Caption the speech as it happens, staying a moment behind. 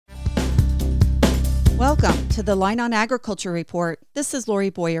Welcome to the Line on Agriculture Report. This is Lori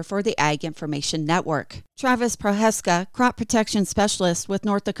Boyer for the Ag Information Network. Travis Prohaska, crop protection specialist with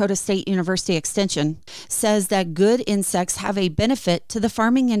North Dakota State University Extension, says that good insects have a benefit to the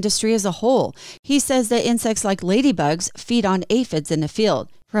farming industry as a whole. He says that insects like ladybugs feed on aphids in the field.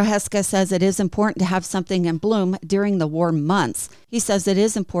 Prohaska says it is important to have something in bloom during the warm months. He says it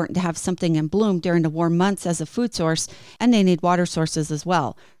is important to have something in bloom during the warm months as a food source, and they need water sources as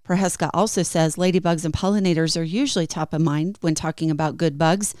well. Prohaska also says ladybugs and pollinators are usually top of mind when talking about good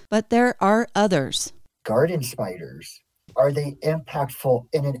bugs, but there are others. Garden spiders, are they impactful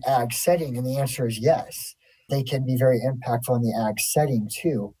in an ag setting? And the answer is yes. They can be very impactful in the ag setting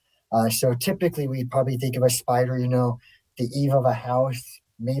too. So typically we probably think of a spider, the eave of a house,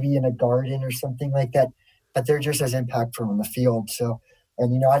 maybe in a garden or something like that, but they're just as impactful in the field. So,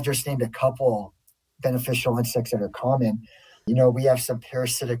 and I've just named a couple beneficial insects that are common. We have some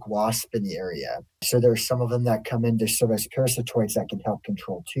parasitic wasps in the area. So there's some of them that come in to serve as parasitoids that can help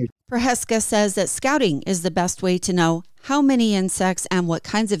control too. Prohaska says that scouting is the best way to know how many insects and what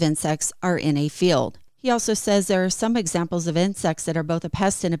kinds of insects are in a field. He also says there are some examples of insects that are both a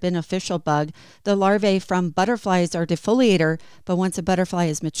pest and a beneficial bug. The larvae from butterflies are defoliator, but once a butterfly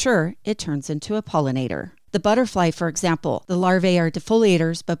is mature, it turns into a pollinator. The butterfly, for example, the larvae are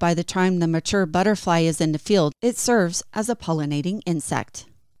defoliators, but by the time the mature butterfly is in the field, it serves as a pollinating insect.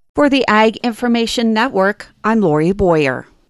 For the Ag Information Network, I'm Lori Boyer.